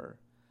clung to her.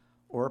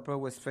 Orpah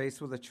was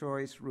faced with a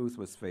choice. Ruth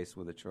was faced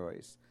with a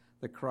choice.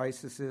 The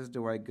crisis is,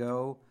 do I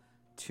go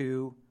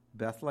to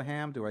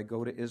Bethlehem? Do I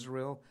go to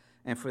Israel?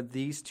 And for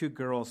these two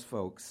girls,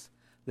 folks,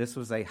 this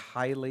was a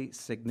highly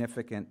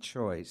significant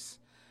choice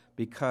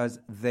because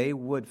they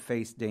would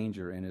face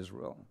danger in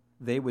Israel.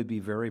 They would be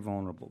very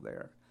vulnerable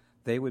there.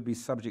 They would be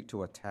subject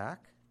to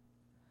attack.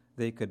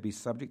 They could be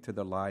subject to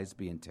their lives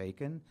being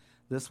taken.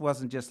 This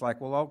wasn't just like,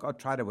 well, I'll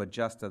try to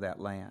adjust to that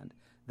land.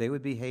 They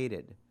would be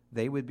hated.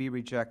 They would be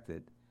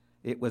rejected.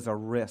 It was a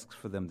risk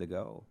for them to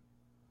go.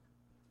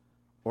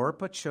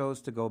 Orpah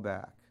chose to go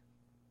back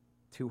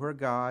to her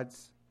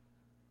gods,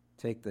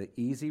 take the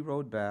easy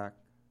road back,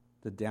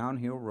 the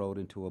downhill road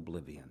into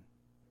oblivion.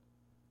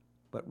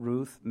 But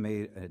Ruth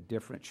made a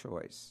different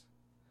choice.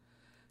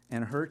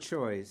 And her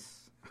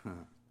choice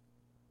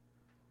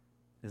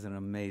is an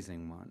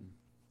amazing one.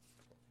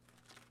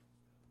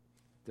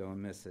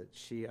 Don't miss it.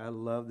 I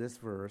love this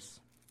verse.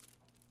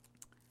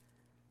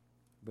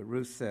 But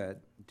Ruth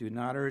said, "Do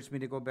not urge me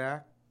to go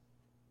back,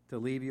 to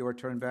leave you or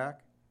turn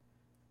back.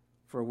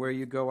 For where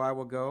you go, I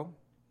will go,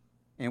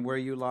 and where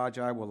you lodge,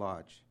 I will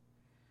lodge.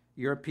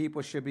 Your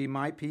people should be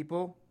my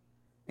people,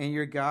 and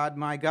your God,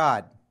 my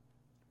God.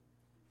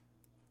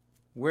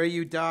 Where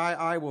you die,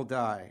 I will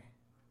die,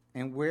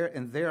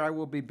 and there I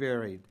will be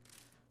buried.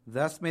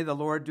 Thus may the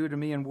Lord do to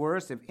me and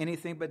worse, if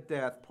anything but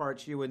death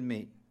parts you and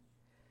me."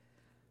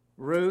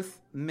 Ruth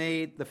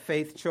made the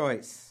faith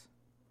choice,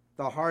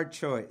 the hard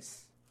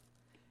choice.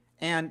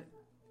 And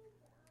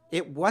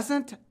it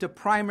wasn't to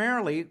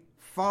primarily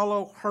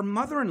follow her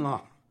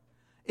mother-in-law.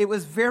 It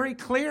was very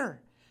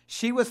clear.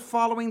 She was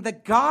following the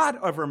God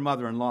of her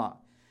mother-in-law.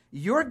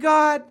 Your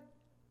God,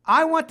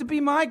 I want to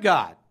be my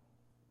God.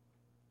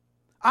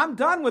 I'm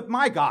done with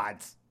my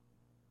gods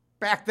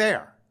back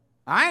there.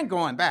 I ain't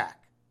going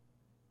back.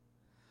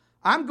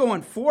 I'm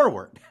going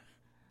forward.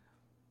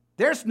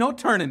 There's no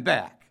turning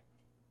back.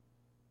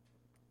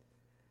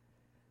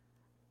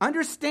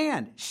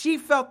 Understand, she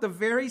felt the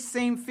very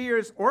same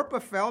fears Orpah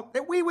felt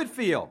that we would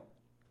feel.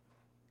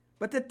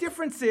 But the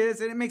difference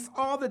is, and it makes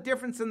all the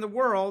difference in the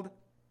world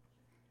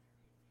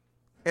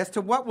as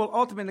to what will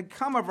ultimately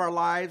come of our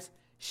lives,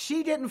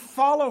 she didn't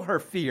follow her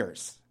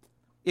fears.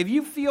 If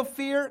you feel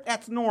fear,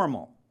 that's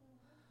normal.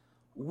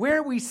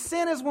 Where we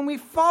sin is when we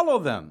follow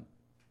them.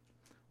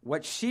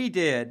 What she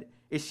did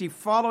is she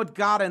followed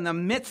God in the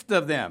midst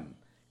of them,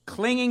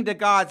 clinging to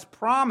God's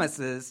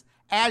promises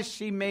as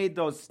she made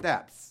those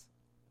steps.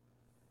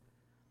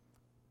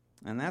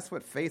 And that's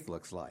what faith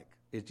looks like.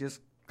 It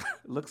just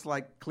looks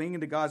like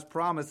clinging to God's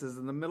promises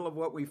in the middle of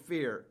what we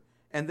fear.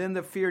 And then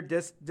the fear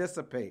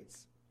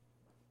dissipates.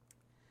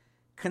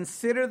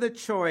 Consider the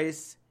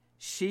choice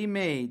she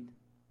made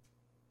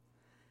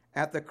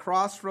at the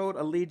crossroad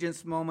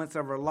allegiance moments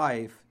of her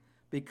life,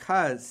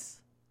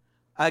 because,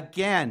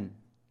 again,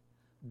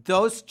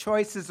 those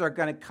choices are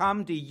going to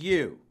come to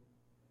you,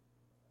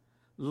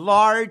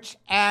 large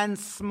and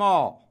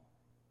small.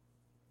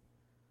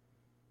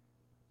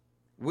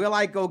 Will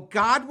I go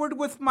Godward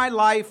with my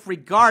life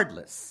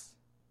regardless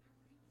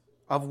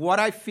of what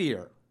I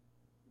fear?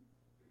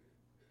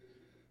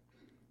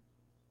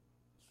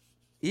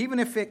 Even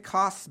if it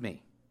costs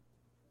me,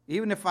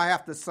 even if I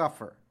have to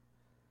suffer.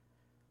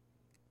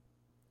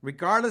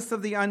 Regardless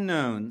of the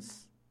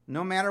unknowns,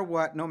 no matter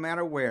what, no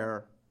matter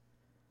where,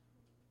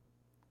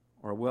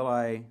 or will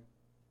I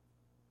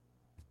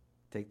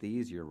take the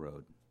easier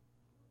road?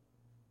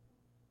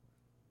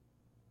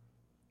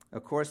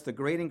 Of course, the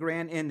great and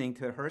grand ending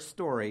to her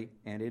story,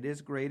 and it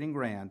is great and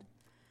grand,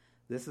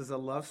 this is a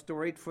love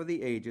story for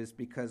the ages,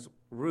 because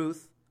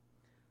Ruth,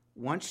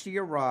 once she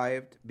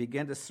arrived,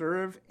 began to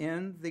serve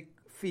in the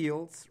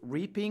fields,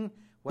 reaping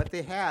what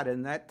they had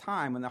in that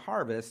time in the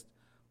harvest.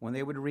 When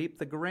they would reap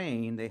the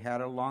grain, they had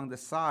along the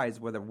sides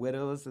where the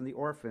widows and the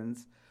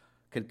orphans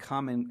could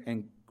come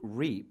and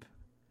reap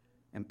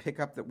and pick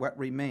up what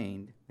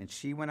remained. And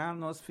she went out in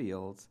those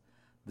fields.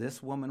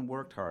 This woman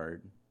worked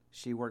hard.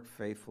 She worked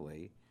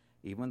faithfully,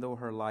 even though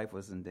her life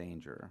was in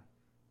danger.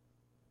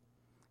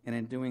 And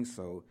in doing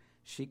so,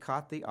 she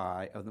caught the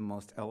eye of the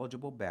most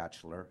eligible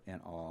bachelor in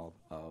all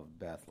of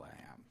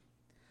Bethlehem,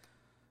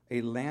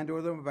 a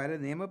landowner by the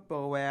name of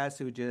Boaz,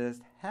 who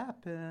just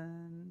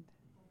happened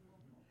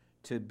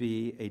to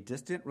be a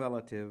distant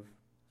relative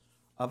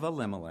of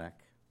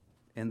Elimelech,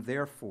 and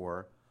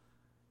therefore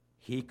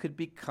he could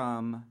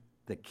become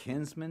the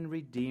kinsman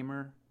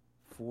redeemer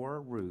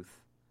for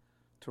Ruth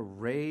to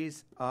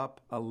raise up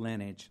a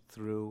lineage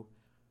through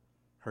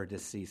her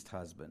deceased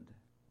husband.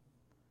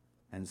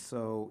 And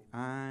so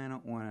I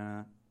don't want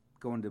to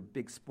go into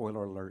big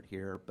spoiler alert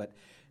here, but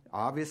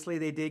obviously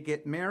they did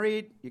get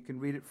married. You can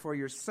read it for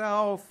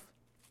yourself.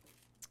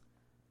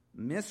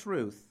 Miss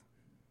Ruth,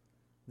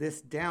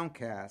 this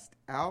downcast,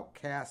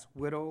 outcast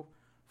widow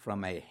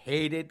from a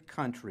hated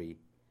country,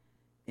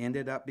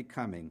 ended up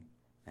becoming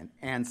an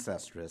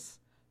ancestress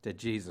to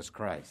Jesus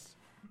Christ,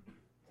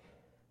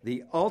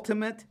 the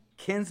ultimate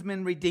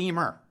kinsman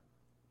redeemer.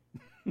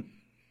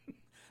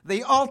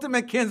 The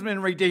ultimate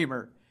kinsman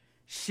redeemer.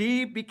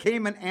 She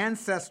became an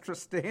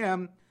ancestress to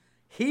him,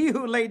 he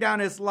who laid down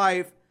his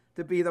life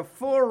to be the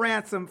full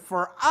ransom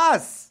for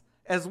us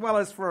as well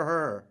as for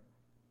her.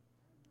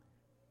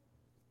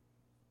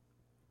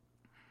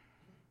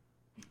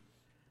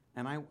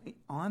 And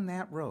on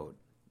that road,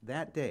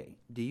 that day,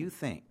 do you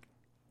think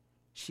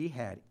she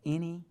had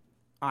any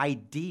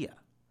idea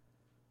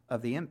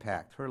of the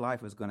impact her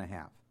life was going to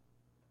have?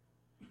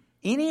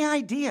 Any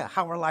idea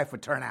how her life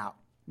would turn out?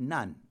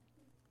 None.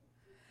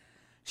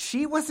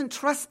 She wasn't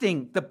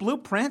trusting the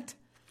blueprint.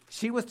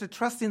 She was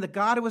trusting the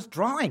God who was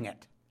drawing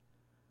it.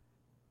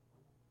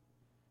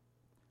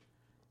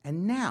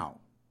 And now,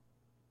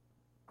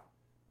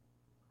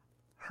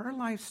 her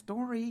life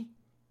story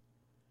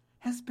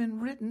has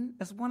been written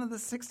as one of the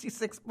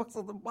 66 books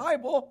of the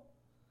Bible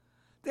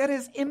that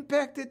has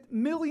impacted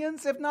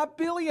millions, if not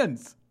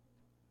billions.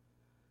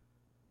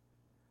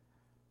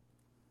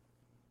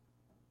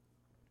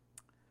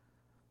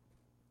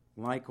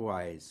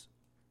 Likewise,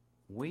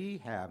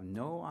 we have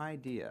no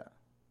idea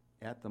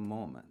at the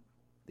moment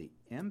the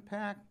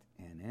impact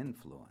and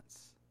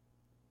influence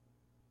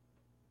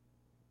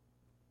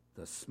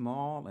the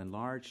small and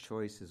large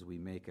choices we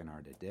make in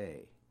our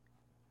today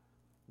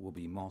will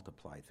be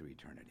multiplied through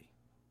eternity.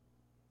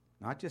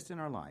 Not just in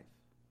our life,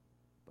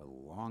 but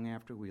long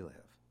after we live.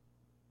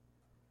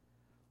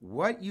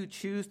 What you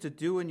choose to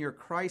do in your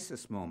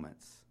crisis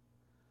moments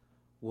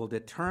will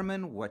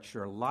determine what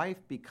your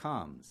life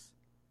becomes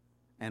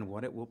and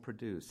what it will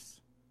produce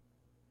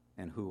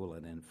and who will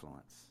it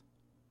influence.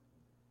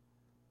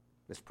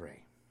 Let's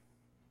pray.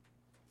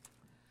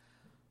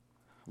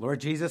 Lord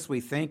Jesus,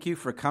 we thank you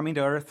for coming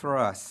to earth for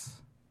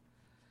us.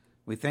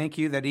 We thank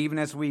you that even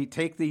as we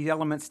take these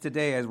elements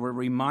today, as we're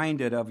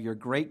reminded of your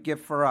great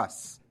gift for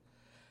us,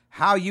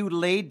 how you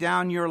laid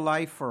down your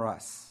life for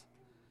us,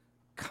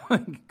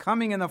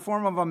 coming in the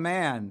form of a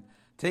man,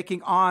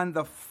 taking on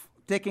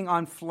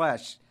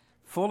flesh,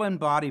 full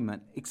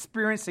embodiment,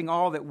 experiencing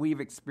all that we've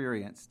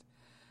experienced.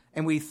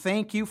 And we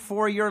thank you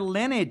for your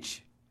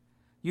lineage.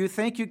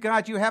 Thank you,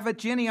 God, you have a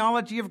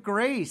genealogy of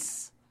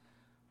grace.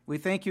 We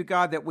thank you,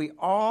 God, that we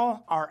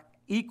all are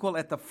equal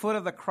at the foot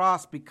of the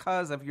cross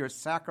because of your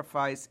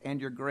sacrifice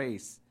and your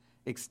grace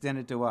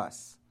extended to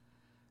us.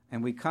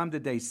 And we come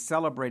today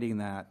celebrating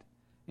that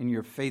in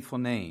your faithful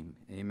name.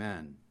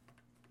 Amen.